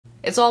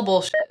It's all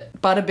bullshit.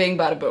 Bada bing,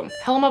 bada boom.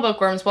 Hello my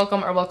bookworms,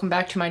 welcome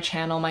back to my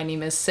channel. My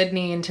name is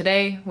Sydney and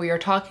today we are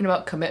talking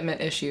about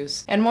commitment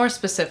issues. And more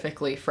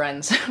specifically,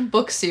 friends,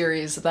 book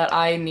series that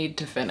I need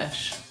to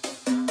finish.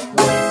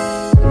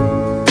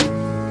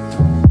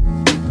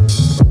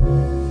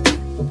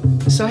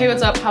 So hey,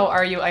 what's up? How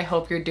are you? I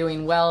hope you're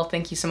doing well.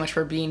 Thank you so much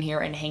for being here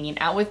and hanging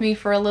out with me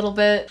for a little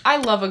bit. I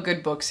love a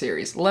good book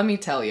series, let me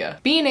tell you.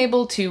 Being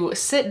able to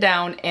sit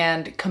down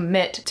and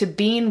commit to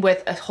being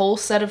with a whole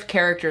set of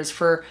characters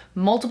for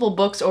multiple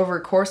books over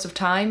a course of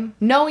time,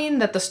 knowing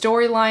that the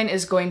storyline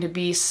is going to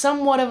be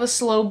somewhat of a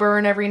slow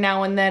burn every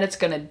now and then, it's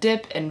gonna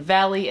dip and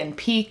valley and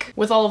peak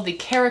with all of the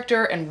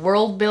character and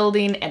world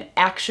building and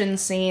action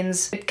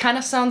scenes. It kind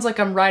of sounds like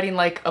I'm writing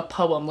like a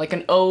poem, like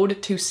an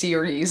ode to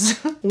series,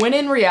 when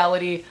in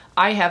reality,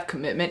 I have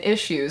commitment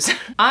issues.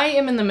 I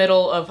am in the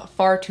middle of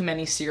far too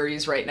many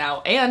series right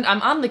now, and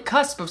I'm on the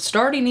cusp of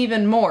starting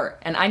even more,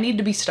 and I need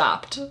to be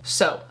stopped.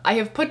 So, I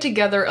have put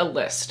together a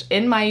list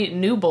in my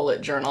new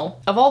bullet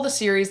journal of all the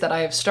series that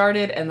I have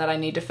started and that I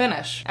need to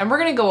finish. And we're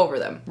gonna go over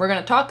them. We're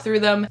gonna talk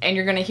through them, and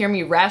you're gonna hear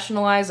me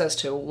rationalize as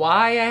to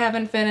why I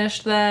haven't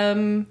finished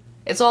them.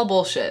 It's all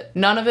bullshit.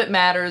 None of it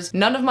matters.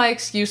 None of my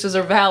excuses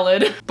are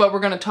valid, but we're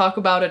gonna talk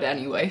about it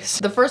anyways.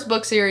 The first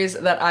book series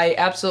that I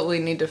absolutely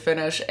need to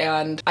finish,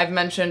 and I've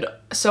mentioned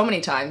so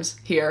many times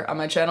here on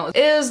my channel,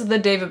 is the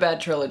David Bad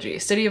trilogy.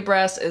 City of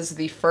Brass is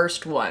the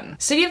first one.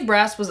 City of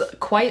Brass was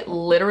quite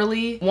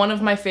literally one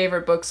of my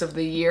favorite books of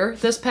the year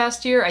this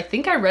past year. I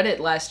think I read it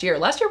last year.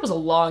 Last year was a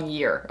long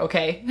year,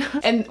 okay?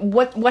 And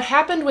what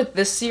happened with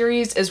this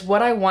series is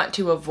what I want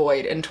to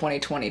avoid in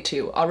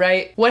 2022, all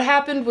right? What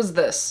happened was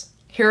this.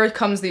 Here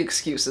comes the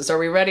excuses. Are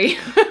we ready?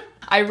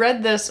 I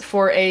read this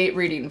for a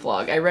reading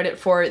vlog. I read it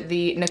for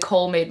the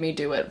Nicole Made Me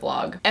Do It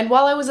vlog. And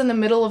while I was in the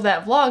middle of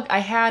that vlog, I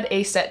had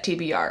a set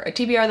TBR, a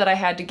TBR that I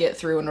had to get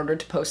through in order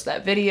to post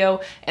that video.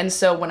 And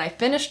so when I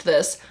finished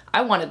this,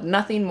 I wanted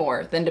nothing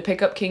more than to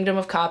pick up Kingdom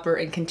of Copper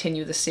and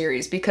continue the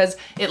series because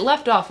it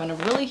left off on a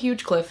really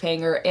huge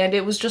cliffhanger and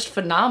it was just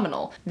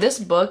phenomenal. This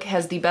book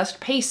has the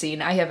best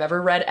pacing I have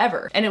ever read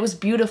ever. And it was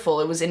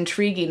beautiful, it was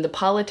intriguing, the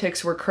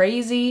politics were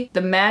crazy,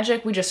 the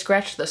magic, we just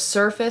scratched the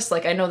surface.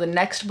 Like, I know the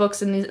next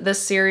books in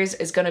this series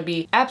is gonna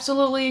be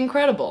absolutely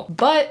incredible.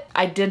 But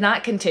I did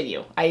not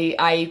continue.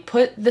 I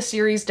put the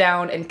series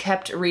down and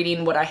kept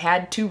reading what I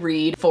had to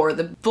read for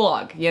the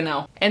vlog, you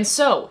know? And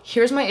so,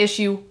 here's my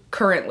issue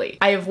currently.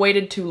 I have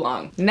waited too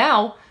long.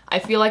 Now, I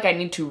feel like I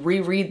need to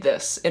reread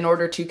this in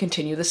order to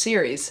continue the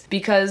series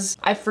because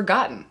I've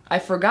forgotten.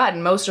 I've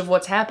forgotten most of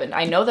what's happened.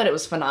 I know that it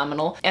was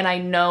phenomenal and I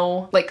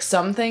know like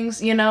some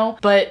things, you know,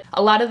 but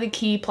a lot of the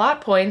key plot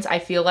points, I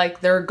feel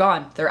like they're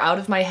gone. They're out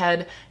of my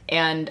head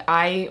and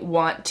I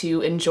want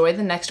to enjoy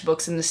the next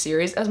books in the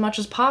series as much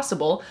as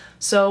possible.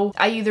 So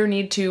I either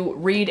need to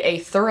read a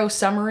thorough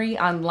summary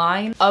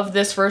online of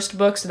this first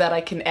book so that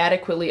I can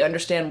adequately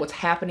understand what's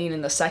happening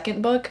in the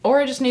second book, or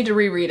I just need to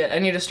reread it. I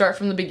need to start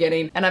from the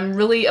beginning, and I'm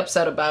really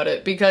upset about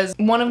it because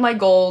one of my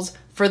goals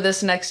for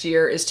this next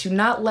year is to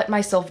not let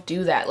myself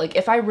do that. Like,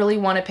 if I really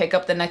want to pick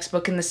up the next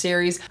book in the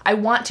series, I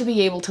want to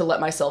be able to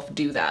let myself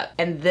do that.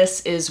 And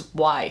this is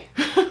why.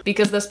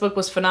 Because this book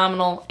was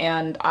phenomenal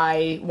and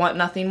I want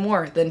nothing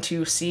more than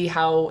to see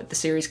how the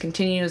series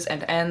continues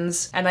and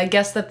ends. And I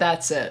guess that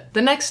that's it.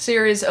 The next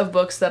series of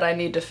books that I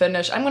need to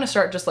finish, I'm gonna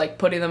start just like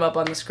putting them up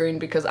on the screen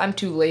because I'm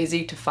too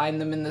lazy to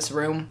find them in this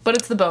room. But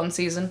it's The Bone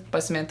Season by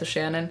Samantha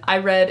Shannon. I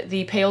read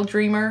The Pale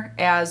Dreamer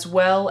as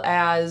well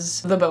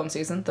as The Bone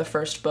Season, the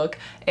first book,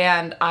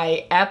 and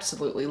I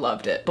absolutely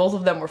loved it. Both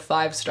of them were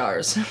 5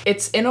 stars.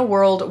 It's in a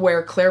world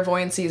where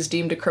clairvoyancy is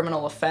deemed a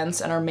criminal offense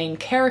and our main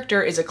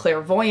character is a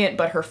clairvoyant,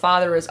 but her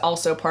father is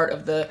also part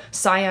of the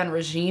Scion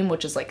regime,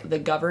 which is like the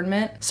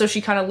government. So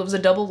she kind of lives a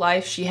double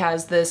life. She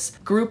has this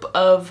group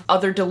of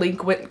other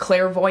delinquent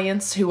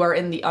clairvoyants who are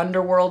in the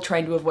underworld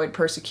trying to avoid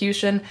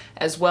persecution,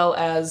 as well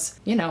as,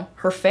 you know,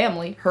 her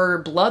family,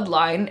 her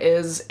bloodline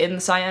is in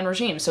the Scion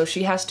regime. So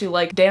she has to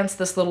like dance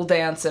this little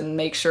dance and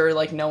make sure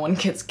like no one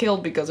gets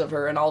killed because of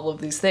her and all of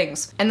these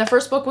things. And the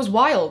first book was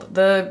wild.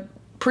 The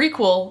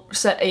prequel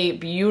set a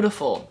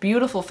beautiful,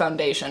 beautiful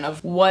foundation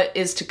of what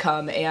is to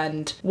come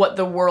and what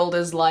the world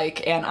is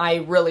like, and I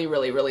really,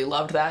 really, really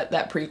loved that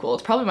prequel.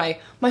 It's probably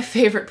my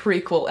favorite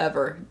prequel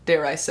ever,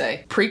 dare I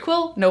say.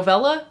 Prequel?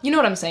 Novella? You know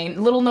what I'm saying.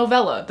 Little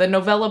novella. The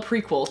novella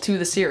prequel to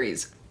the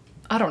series.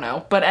 I don't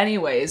know. But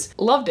anyways,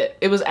 loved it.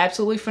 It was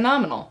absolutely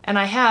phenomenal. And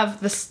I have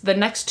the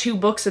next 2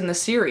 books in the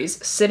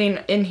series sitting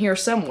in here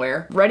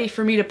somewhere, ready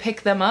for me to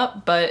pick them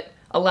up, but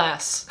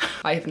alas,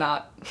 I have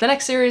not. The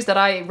next series that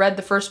I read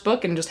the first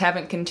book and just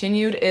haven't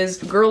continued is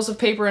Girls of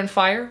Paper and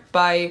Fire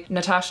by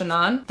Natasha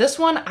Nan. This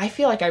one, I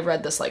feel like I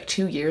read this like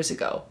 2 years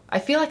ago. I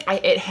feel like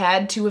it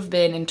had to have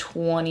been in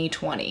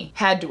 2020.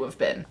 Had to have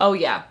been. Oh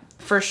yeah,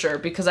 for sure,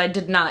 because I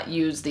did not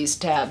use these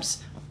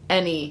tabs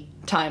any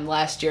time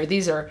last year.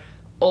 These are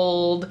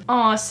old,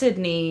 aw,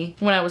 Sydney,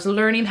 when I was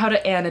learning how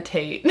to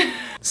annotate.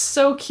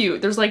 So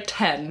cute. There's like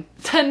 10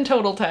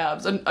 total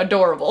tabs, and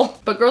adorable.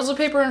 But Girls of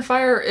Paper and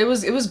Fire, it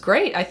was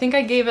great. I think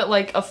I gave it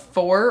like a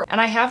 4, and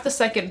I have the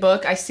second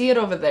book. I see it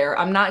over there.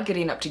 I'm not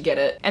getting up to get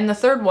it. And the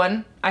third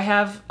one, I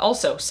have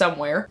also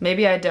somewhere.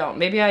 Maybe I don't.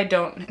 Maybe I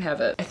don't have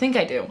it. I think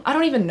I do. I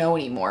don't even know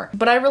anymore.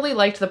 But I really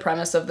liked the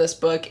premise of this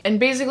book. And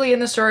basically in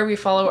the story we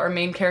follow our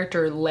main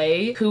character,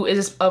 Lay, who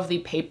is of the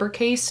paper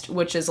caste,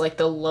 which is like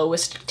the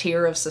lowest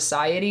tier of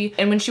society.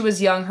 And when she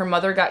was young, her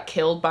mother got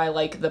killed by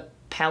like the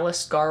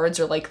palace guards,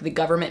 or like the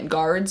government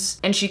guards,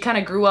 and she kind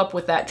of grew up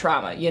with that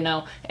trauma, you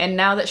know? And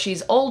now that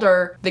she's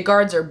older, the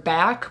guards are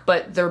back,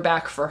 but they're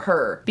back for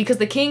her because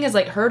the king has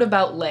like heard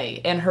about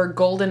Lay and her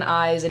golden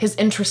eyes, and his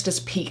interest is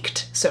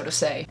piqued, so to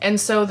say.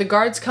 And so the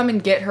guards come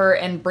and get her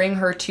and bring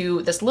her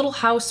to this little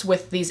house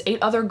with these 8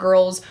 other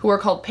girls who are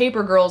called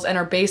paper girls and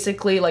are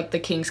basically like the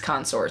king's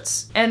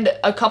consorts. And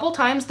a couple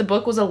times the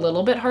book was a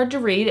little bit hard to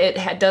read.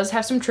 It does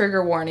have some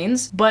trigger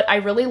warnings, but I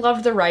really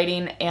loved the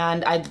writing,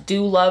 and I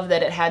do love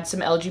that it had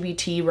some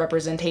LGBT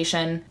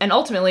representation. And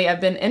ultimately, I've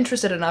been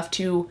interested enough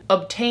to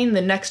obtain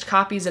the next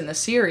copies in the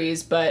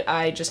series, but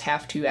I just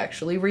have to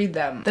actually read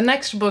them. The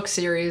next book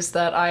series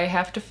that I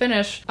have to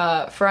finish,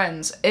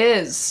 Friends,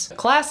 is a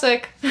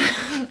classic.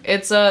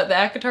 It's the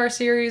ACOTAR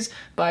series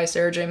by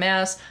Sarah J.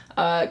 Maas.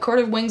 Court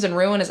of Wings and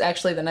Ruin is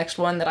actually the next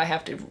one that I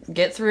have to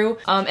get through.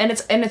 And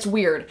it's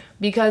weird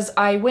because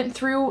I went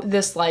through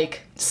this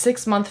like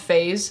 6-month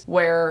phase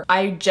where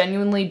I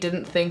genuinely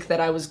didn't think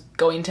that I was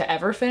going to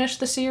ever finish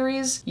the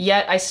series,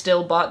 yet I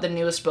still bought the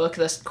newest book,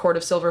 this Court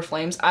of Silver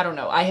Flames. I don't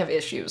know, I have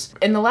issues.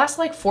 In the last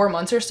like 4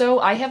 months or so,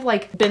 I have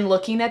like been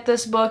looking at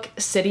this book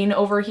sitting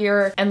over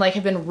here and like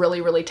have been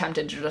really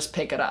tempted to just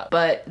pick it up.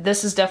 But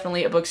this is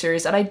definitely a book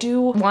series that I do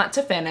want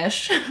to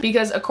finish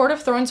because A Court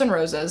of Thorns and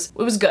Roses,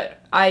 it was good.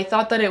 I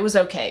thought that it was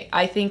okay.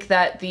 I think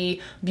that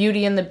the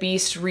Beauty and the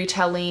Beast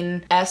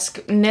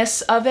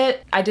retelling-esque-ness of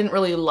it, I didn't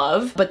really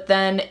love, but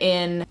then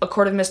in A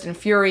Court of Mist and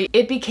Fury,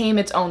 it became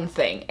its own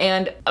thing.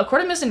 And A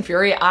Court of Mist and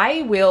Fury,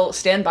 I will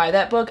stand by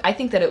that book. I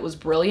think that it was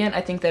brilliant.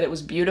 I think that it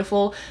was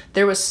beautiful.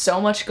 There was so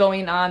much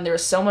going on. There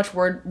was so much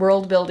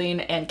world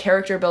building and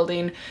character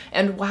building,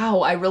 and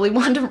wow, I really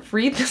want to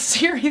read the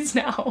series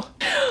now.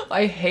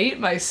 I hate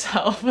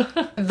myself.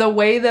 The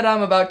way that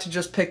I'm about to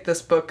just pick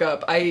this book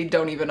up, I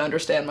don't even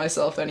understand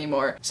myself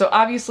anymore. So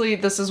obviously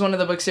this is one of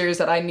the book series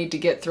that I need to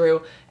get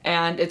through,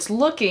 and it's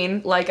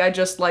looking like I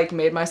just like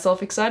made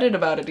myself excited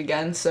about it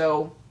again,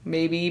 so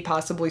maybe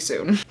possibly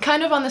soon.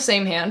 Kind of on the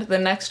same hand, the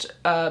next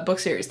book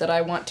series that I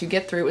want to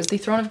get through is the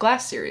Throne of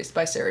Glass series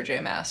by Sarah J.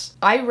 Maas.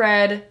 I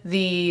read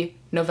the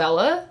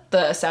novella,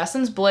 The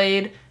Assassin's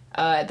Blade,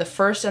 the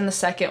first and the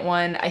second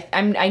one.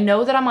 I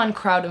know that I'm on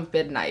Crowd of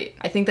Midnight.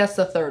 I think that's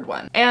the third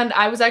one. And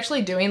I was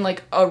actually doing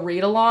like a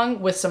read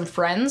along with some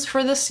friends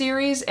for this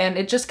series, and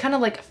it just kind of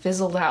like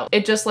fizzled out.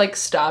 It just like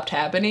stopped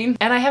happening,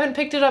 and I haven't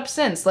picked it up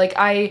since. Like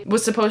I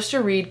was supposed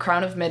to read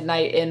Crown of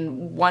Midnight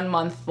in 1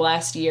 month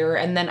last year,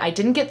 and then I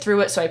didn't get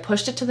through it, so I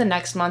pushed it to the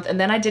next month, and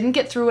then I didn't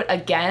get through it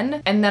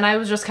again, and then I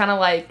was just kind of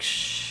like,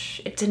 shh.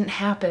 It didn't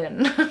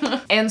happen.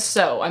 And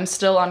so I'm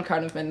still on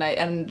Crown of Midnight,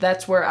 and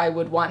that's where I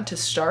would want to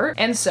start.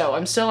 And so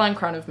I'm still on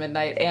Crown of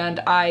Midnight,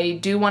 and I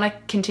do want to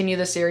continue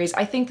the series.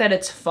 I think that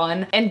it's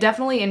fun and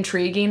definitely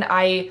intriguing.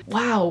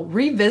 Wow,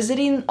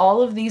 revisiting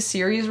all of these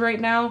series right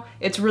now,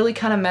 it's really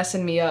kind of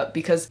messing me up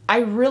because I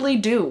really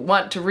do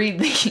want to read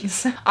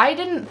these. I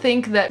didn't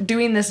think that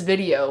doing this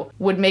video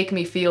would make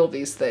me feel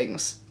these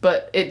things,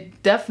 but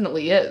it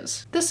definitely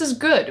is. This is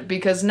good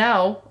because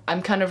now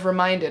I'm kind of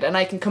reminded, and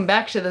I can come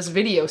back to this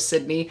video,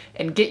 Sydney,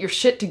 and get your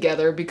shit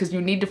together because you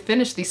need to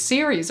finish these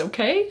series,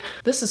 okay?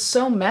 This is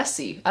so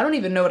messy. I don't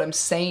even know what I'm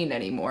saying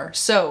anymore.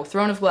 So,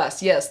 Throne of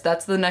Glass, yes,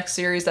 that's the next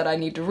series that I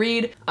need to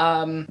read.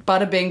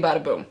 Bada bing,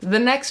 bada boom. The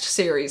next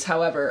series,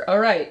 however, all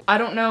right, I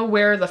don't know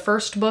where the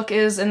first book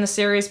is in the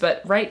series,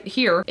 but right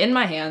here in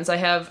my hands, I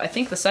have, I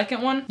think, the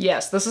second one.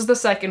 Yes, this is the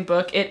second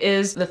book. It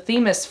is the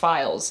Themis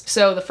Files.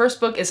 So the first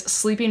book is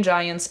Sleeping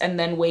Giants, and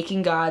then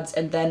Waking Gods,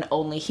 and then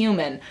Only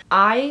Human.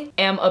 I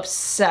am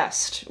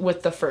obsessed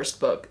with the first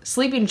book.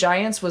 Sleeping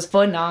Giants was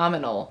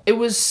phenomenal. It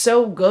was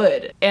so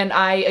good. And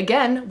I,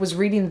 again, was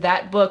reading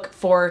that book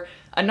for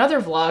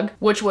another vlog,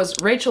 which was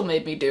Rachel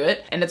made me do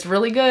it, and it's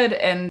really good,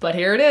 but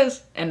here it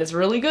is, and it's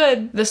really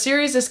good. The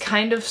series is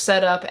kind of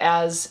set up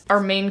as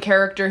our main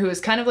character, who is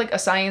kind of like a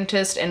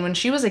scientist, and when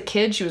she was a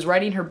kid, she was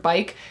riding her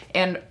bike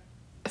and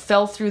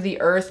fell through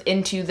the earth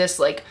into this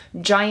like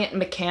giant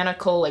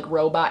mechanical like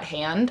robot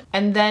hand,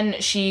 and then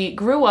she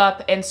grew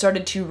up and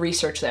started to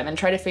research them and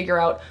try to figure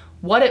out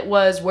what it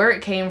was, where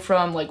it came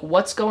from, like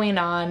what's going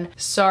on.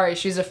 Sorry,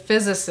 she's a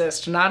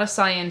physicist, not a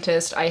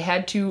scientist. I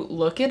had to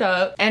look it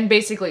up. And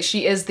basically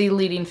she is the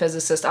leading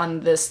physicist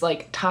on this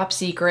like top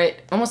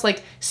secret, almost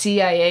like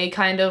CIA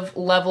kind of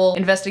level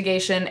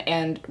investigation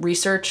and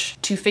research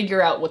to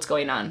figure out what's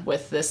going on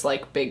with this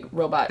like big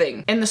robot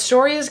thing. And the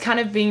story is kind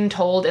of being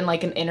told in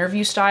like an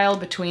interview style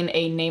between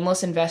a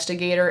nameless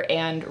investigator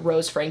and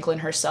Rose Franklin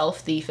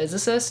herself, the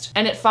physicist.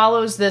 And it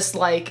follows this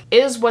like,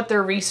 is what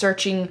they're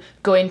researching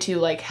going to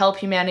like help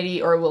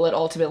humanity or will it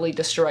ultimately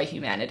destroy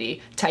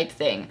humanity type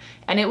thing.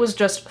 And it was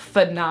just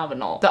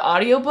phenomenal. The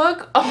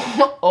audiobook,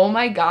 oh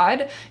my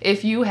god,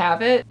 if you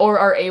have it or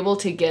are able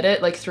to get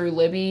it like through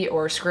Libby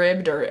or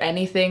Scribd or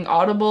anything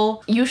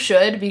Audible, you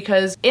should,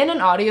 because in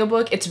an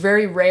audiobook it's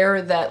very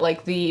rare that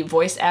like the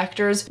voice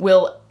actors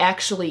will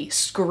actually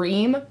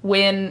scream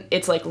when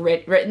it's like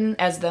written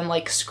as them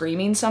like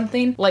screaming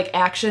something like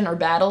action or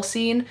battle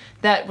scene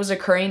that was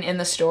occurring in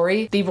the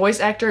story. The voice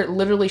actor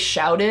literally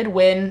shouted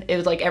when it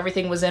was like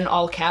everything was in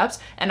all caps,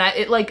 and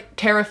it like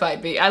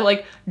terrified me. I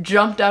like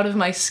jumped out of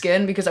my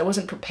skin because I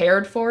wasn't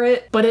prepared for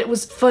it, but it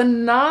was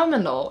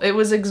phenomenal. It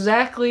was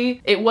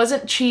exactly, it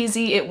wasn't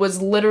cheesy, it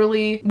was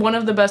literally one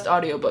of the best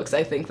audiobooks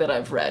I think that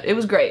I've read. It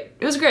was great.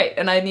 It was great,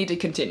 and I need to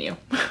continue.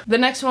 The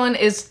next one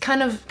is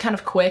kind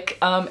of quick.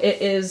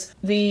 It is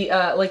the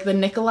like the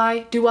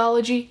Nikolai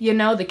duology, you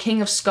know, the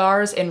King of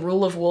Scars and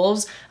Rule of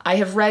Wolves. I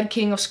have read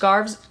King of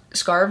Scarves,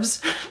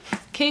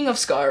 King of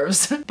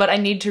Scarves, but I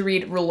need to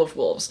read Rule of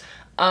Wolves.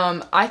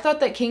 I thought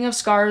that King of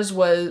Scars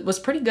was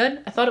pretty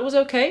good. I thought it was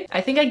okay.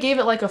 I think I gave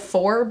it like a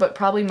 4, but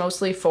probably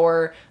mostly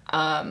for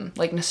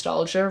like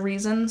nostalgia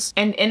reasons.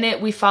 And in it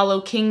we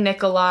follow King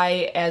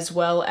Nikolai as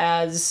well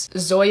as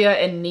Zoya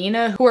and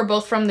Nina, who are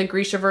both from the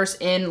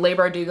Grishaverse in Leigh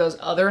Bardugo's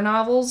other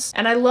novels.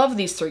 And I love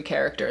these 3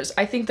 characters.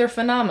 I think they're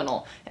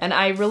phenomenal. And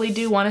I really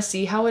do want to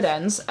see how it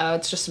ends.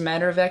 It's just a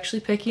matter of actually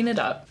picking it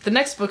up. The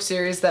next book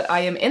series that I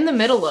am in the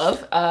middle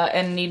of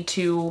and need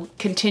to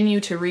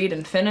continue to read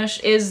and finish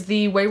is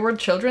the Wayward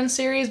Children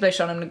series by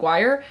Shannah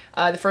McGuire.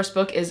 The first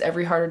book is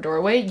Every Heart a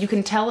Doorway. You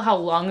can tell how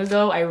long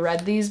ago I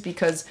read these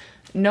because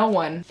no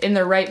one in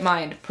their right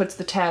mind puts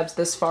the tabs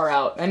this far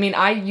out. I mean,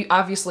 I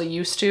obviously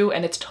used to,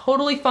 and it's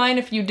totally fine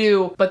if you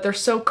do, but they're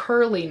so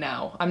curly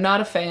now. I'm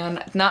not a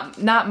fan.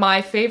 Not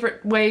my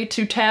favorite way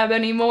to tab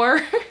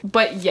anymore.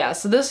 But yeah,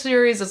 so this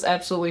series is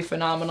absolutely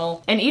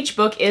phenomenal. And each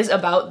book is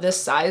about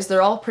this size.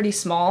 They're all pretty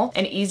small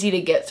and easy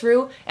to get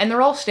through, and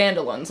they're all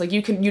standalones. Like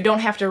you don't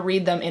have to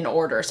read them in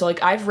order. So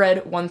like I've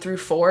read 1 through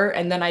 4,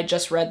 and then I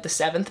just read the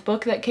 7th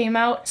book that came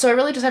out. So I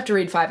really just have to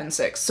read 5 and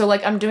 6. So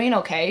like I'm doing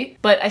okay,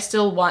 but I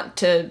still want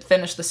to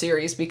finish the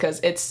series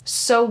because it's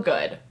so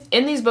good.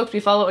 In these books, we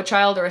follow a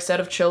child or a set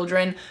of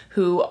children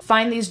who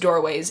find these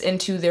doorways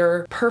into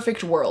their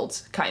perfect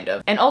worlds, kind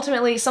of. And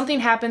ultimately,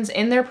 something happens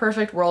in their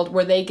perfect world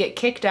where they get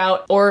kicked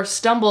out or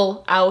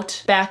stumble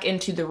out back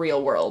into the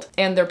real world.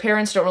 And their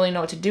parents don't really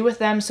know what to do with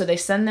them, so they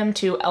send them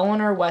to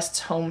Eleanor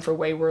West's Home for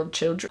Wayward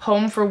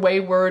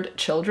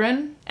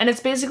Children. And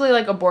it's basically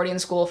like a boarding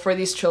school for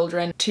these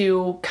children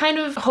to kind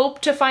of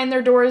hope to find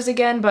their doors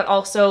again, but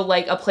also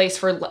like a place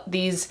for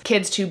these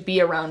kids to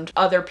be around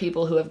other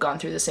people who have gone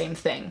through the same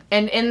thing.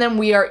 And in them,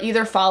 we are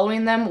either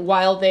following them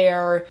while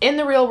they're in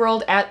the real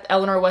world at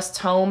Eleanor West's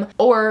home,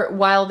 or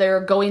while they're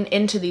going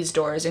into these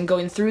doors and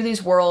going through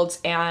these worlds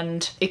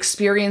and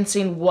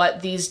experiencing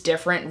what these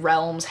different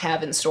realms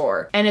have in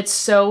store. And it's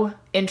so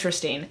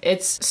interesting.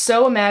 It's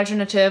so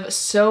imaginative,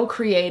 so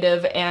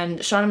creative,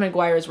 and Shannah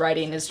McGuire's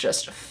writing is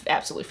just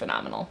absolutely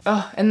phenomenal.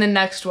 Oh, and the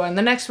next one,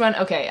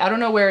 okay, I don't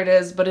know where it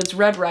is, but it's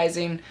Red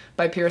Rising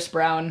by Pierce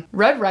Brown.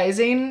 Red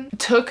Rising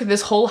took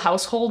this whole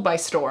household by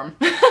storm.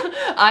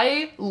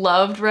 I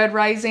loved Red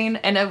Rising,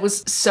 and I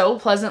was so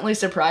pleasantly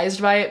surprised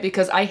by it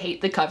because I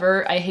hate the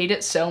cover. I hate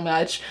it so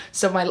much,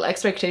 so my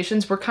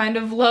expectations were kind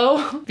of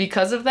low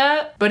because of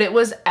that, but it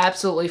was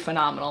absolutely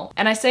phenomenal.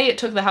 And I say it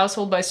took the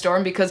household by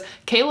storm because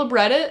Caleb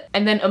read it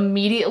and then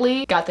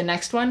immediately got the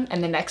next one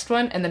and the next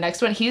one and the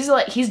next one. He's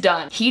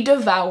done. He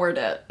devoured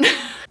it.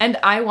 And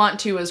I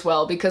want to as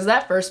well because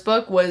that first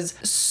book was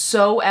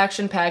so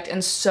action-packed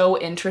and so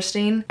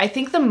interesting. I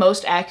think the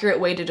most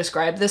accurate way to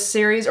describe this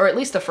series, or at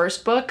least the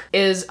first book,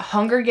 is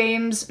Hunger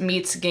Games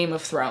meets Game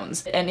of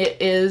Thrones. And it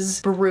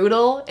is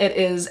brutal, it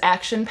is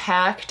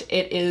action-packed,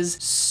 it is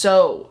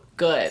so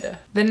good.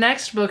 The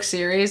next book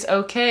series,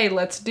 okay,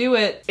 let's do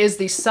it, is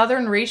the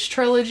Southern Reach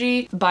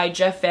trilogy by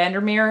Jeff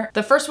Vandermeer.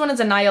 The first one is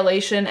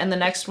Annihilation and the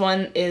next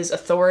one is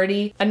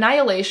Authority.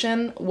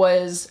 Annihilation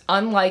was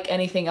unlike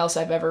anything else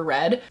I've ever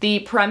read. The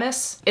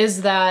premise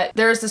is that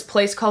there's this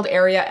place called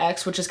Area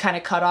X, which is kind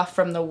of cut off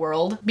from the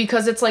world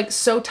because it's like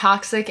so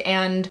toxic,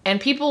 and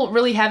people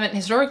really haven't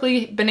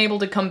historically been able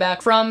to come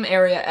back from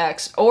Area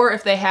X, or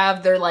if they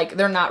have,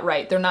 they're not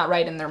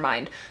right in their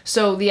mind.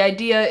 So the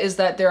idea is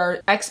that there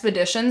are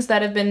expeditions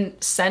that have been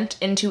sent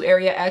into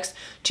Area X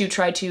to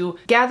try to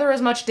gather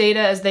as much data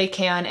as they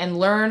can and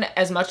learn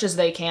as much as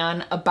they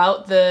can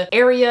about the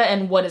area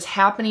and what is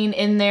happening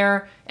in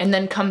there and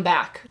then come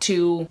back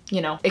to,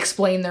 you know,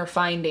 explain their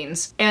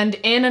findings. And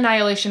in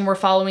Annihilation, we're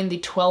following the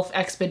 12th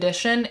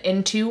expedition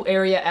into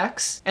Area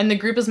X, and the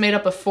group is made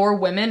up of 4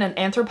 women, an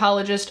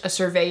anthropologist, a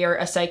surveyor,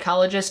 a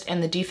psychologist,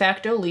 and the de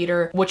facto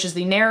leader, which is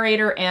the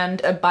narrator,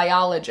 and a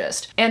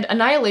biologist. And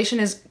Annihilation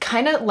is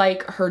kind of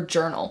like her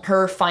journal,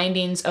 her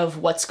findings of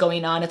what's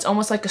going on. It's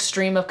almost like a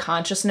stream of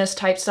consciousness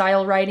type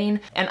style writing,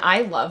 and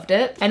I loved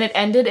it. And it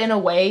ended in a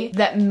way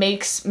that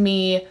makes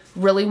me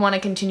really want to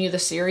continue the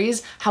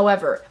series.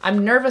 However,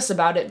 I'm nervous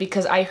about it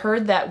because I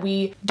heard that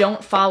we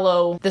don't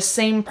follow the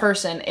same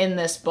person in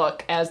this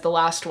book as the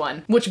last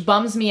one, which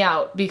bums me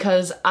out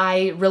because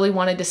I really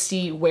wanted to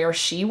see where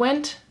she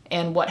went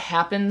and what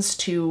happens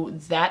to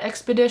that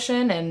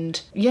expedition,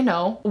 and, you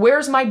know,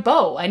 where's my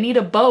bow? I need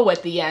a bow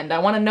at the end. I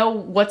want to know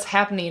what's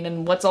happening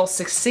and what's all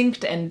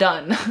succinct and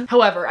done.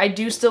 However, I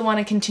do still want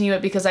to continue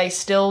it because I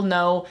still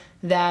know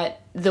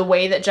that the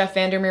way that Jeff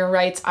Vandermeer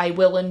writes, I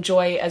will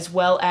enjoy, as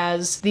well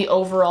as the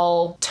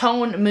overall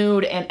tone,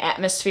 mood, and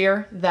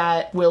atmosphere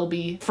that will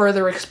be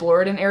further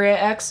explored in Area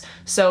X.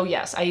 So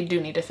yes, I do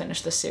need to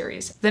finish the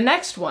series. The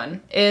next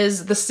one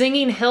is the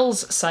Singing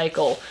Hills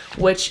cycle,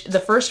 which the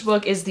first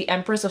book is The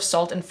Empress of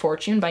Salt and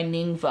Fortune by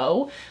Ning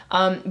Vo.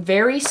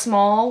 Very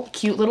small,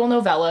 cute little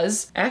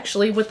novellas.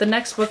 Actually, with the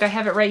next book, I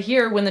have it right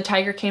here, When the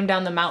Tiger Came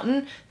Down the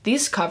Mountain.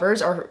 These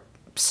covers are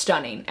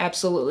stunning,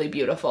 absolutely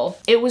beautiful.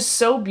 It was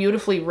so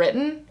beautifully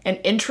written and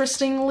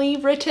interestingly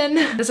written.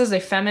 This is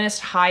a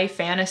feminist high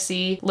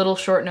fantasy little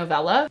short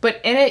novella, but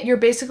in it you're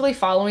basically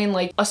following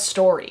like a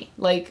story.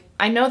 Like,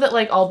 I know that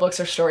like all books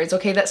are stories,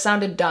 okay, that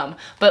sounded dumb,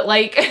 but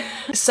like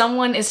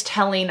someone is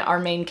telling our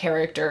main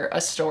character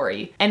a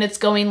story, and it's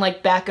going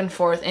like back and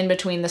forth in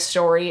between the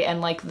story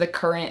and like the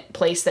current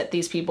place that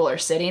these people are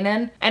sitting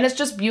in, and it's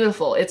just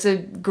beautiful. It's a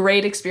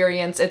great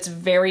experience. It's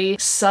very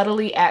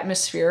subtly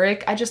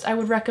atmospheric. I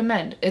would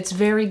recommend. It's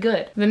very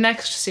good. The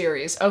next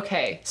series,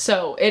 okay,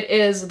 so it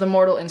is The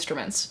Mortal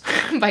Instruments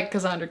by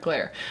Cassandra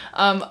Clare.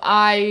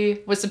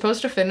 I was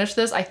supposed to finish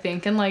this, I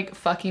think, in like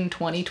fucking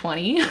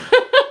 2020.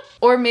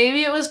 Or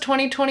maybe it was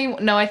 2020,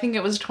 no, I think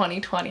it was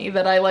 2020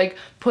 that I like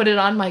put it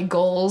on my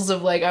goals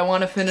of like, I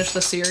want to finish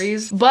the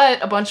series.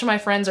 But a bunch of my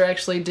friends are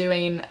actually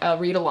doing a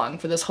read along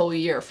for this whole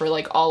year for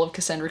like all of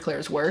Cassandra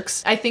Clare's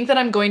works. I think that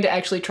I'm going to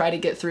actually try to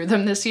get through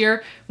them this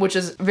year, which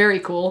is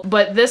very cool.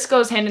 But this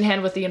goes hand in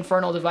hand with the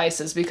Infernal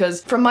Devices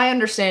because from my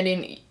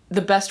understanding,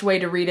 the best way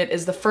to read it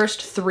is the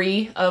first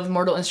 3 of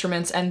Mortal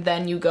Instruments, and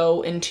then you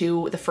go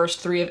into the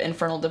first 3 of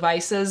Infernal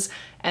Devices,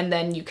 and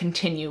then you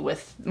continue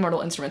with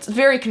Mortal Instruments. It's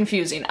very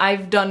confusing.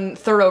 I've done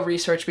thorough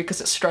research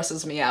because it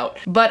stresses me out.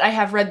 But I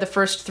have read the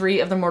first 3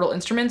 of the Mortal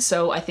Instruments,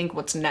 so I think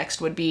what's next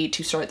would be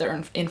to start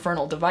their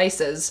Infernal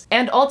Devices.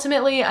 And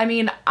ultimately, I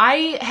mean,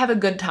 I have a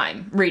good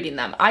time reading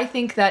them. I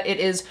think that it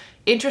is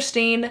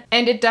interesting,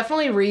 and it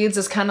definitely reads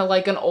as kind of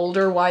like an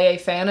older YA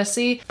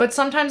fantasy, but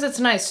sometimes it's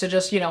nice to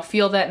just, you know,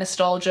 feel that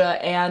nostalgia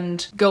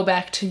and go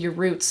back to your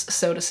roots,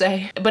 so to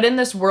say. But in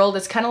this world,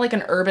 it's kind of like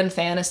an urban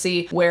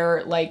fantasy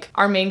where like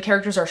our main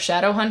characters are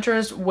shadow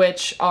hunters,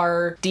 which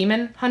are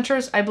demon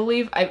hunters, I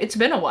believe. It's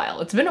been a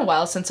while. It's been a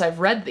while since I've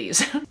read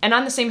these. And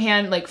on the same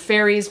hand, like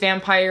fairies,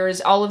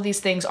 vampires, all of these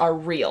things are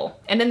real.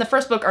 And in the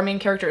first book, our main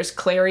character is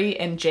Clary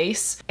and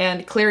Jace,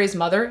 and Clary's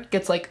mother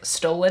gets like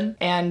stolen,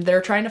 and they're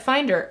trying to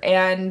find her.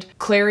 And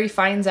Clary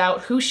finds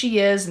out who she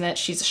is and that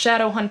she's a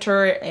shadow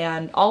hunter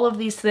and all of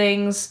these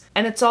things.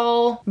 And it's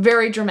all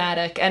very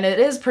dramatic and it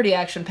is pretty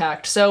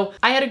action-packed. So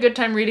I had a good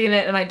time reading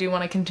it, and I do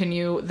want to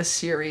continue the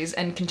series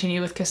and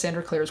continue with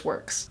Cassandra Clare's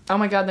works. Oh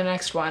my god, the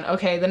next one.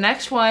 Okay, the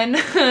next one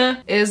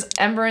is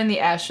Ember in the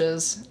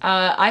Ashes.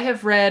 I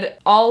have read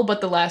all but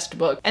the last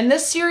book. And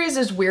this series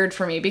is weird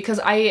for me because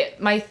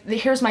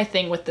here's my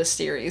thing with this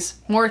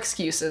series. More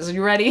excuses. Are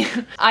you ready?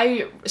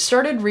 I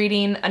started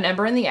reading An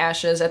Ember in the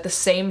Ashes at the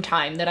same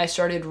time that I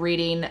started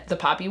reading The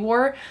Poppy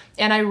War,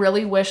 and I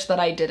really wish that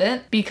I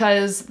didn't,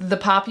 because The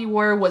Poppy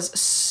War was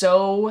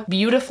so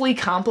beautifully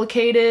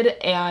complicated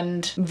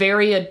and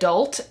very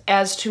adult,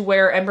 as to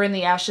where Ember in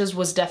the Ashes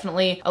was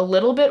definitely a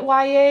little bit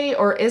YA,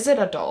 or is it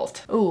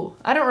adult? Ooh,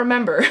 I don't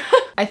remember.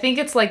 I think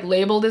it's like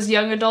labeled as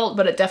young adult,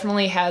 but it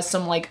definitely has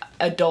some like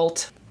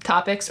adult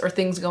topics or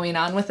things going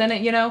on within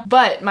it, you know?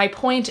 But my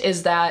point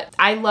is that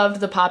I loved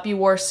The Poppy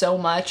War so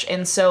much,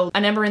 and so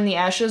An Ember in the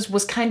Ashes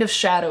was kind of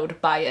shadowed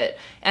by it.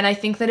 And I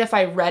think that if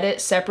I read it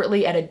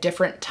separately at a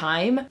different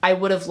time, I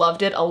would have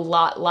loved it a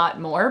lot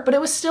more, but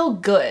it was still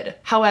good.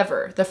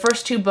 However, the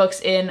first 2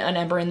 books in An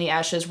Ember in the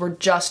Ashes were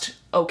just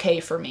okay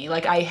for me.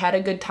 Like, I had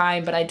a good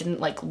time, but I didn't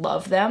like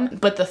love them.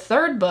 But the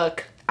 3rd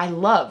book, I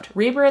loved.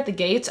 Reaper at the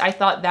Gates, I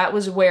thought that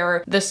was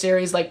where the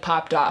series like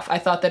popped off. I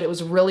thought that it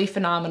was really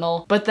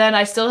phenomenal, but then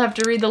I still have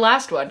to read the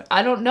last one.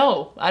 I don't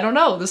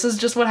know. This is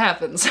just what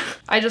happens.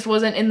 I just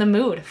wasn't in the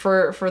mood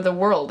for the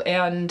world,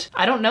 and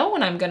I don't know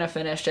when I'm gonna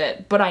finish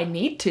it, but I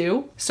need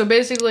to. So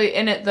basically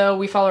in it though,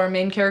 we follow our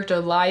main character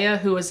Laya,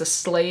 who is a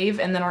slave,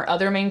 and then our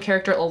other main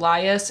character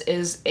Elias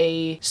is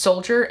a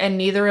soldier, and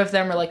neither of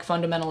them are like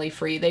fundamentally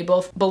free. They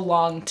both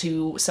belong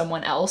to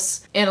someone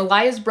else. And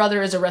Elias'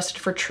 brother is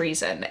arrested for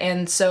treason,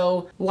 and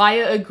so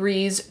Laya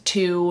agrees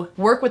to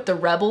work with the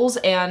rebels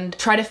and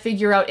try to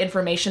figure out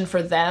information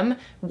for them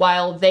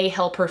while they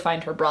help her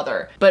find her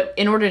brother. But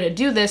in order to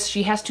do this,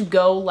 she has to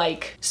go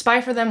like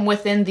spy for them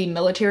within the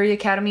military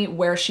academy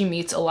where she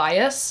meets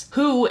Elias,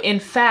 who in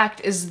fact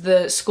is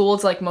the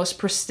school's like most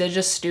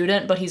prestigious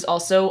student, but he's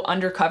also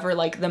undercover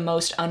like the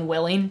most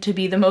unwilling to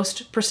be the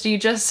most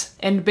prestigious.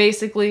 And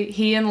basically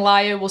he and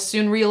Laya will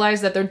soon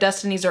realize that their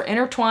destinies are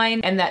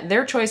intertwined and that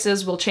their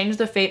choices will change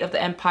the fate of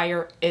the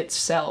Empire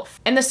itself.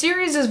 And the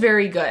series is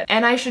very good,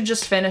 and I should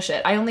just finish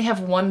it. I only have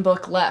one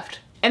book left.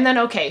 And then,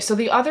 okay, so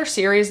the other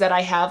series that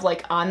I have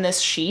like on this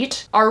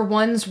sheet are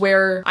ones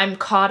where I'm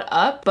caught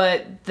up,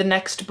 but the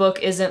next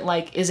book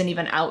isn't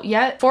even out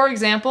yet. For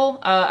example,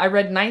 I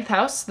read Ninth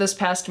House this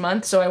past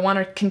month, so I want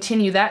to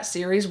continue that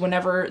series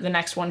whenever the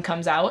next one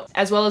comes out,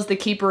 as well as The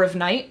Keeper of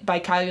Night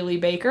by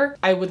Kylie Baker.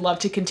 I would love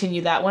to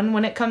continue that one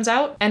when it comes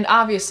out. And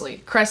obviously,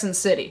 Crescent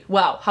City.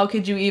 Wow, how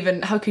could you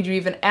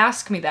even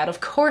ask me that?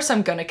 Of course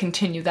I'm gonna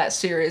continue that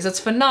series. It's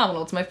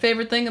phenomenal. It's my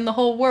favorite thing in the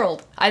whole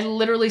world. I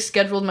literally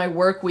scheduled my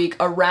work week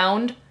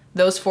around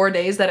those 4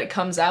 days that it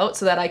comes out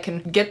so that I can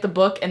get the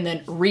book and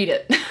then read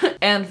it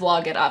and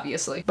vlog it,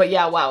 obviously. But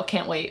yeah, wow,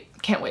 can't wait.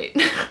 Can't wait.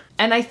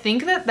 And I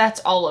think that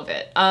that's all of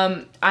it.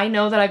 I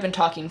know that I've been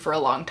talking for a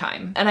long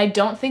time, and I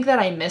don't think that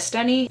I missed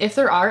any. If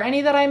there are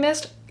any that I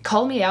missed,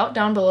 call me out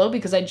down below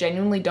because I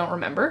genuinely don't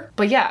remember.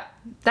 But yeah,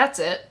 that's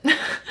it.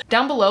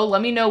 Down below,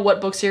 let me know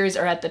what book series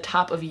are at the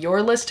top of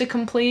your list to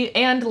complete,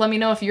 and let me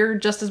know if you're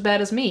just as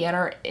bad as me and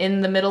are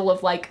in the middle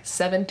of like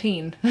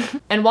 17.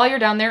 And while you're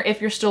down there, if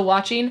you're still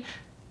watching,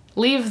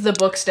 leave the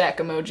book stack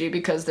emoji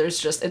because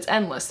it's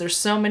endless. There's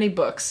so many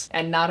books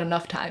and not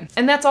enough time.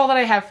 And that's all that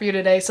I have for you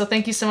today, so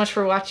thank you so much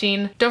for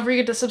watching. Don't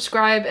forget to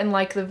subscribe and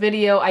like the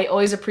video. I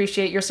always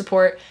appreciate your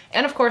support.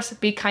 And of course,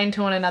 be kind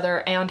to one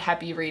another and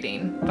happy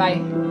reading.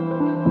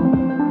 Bye.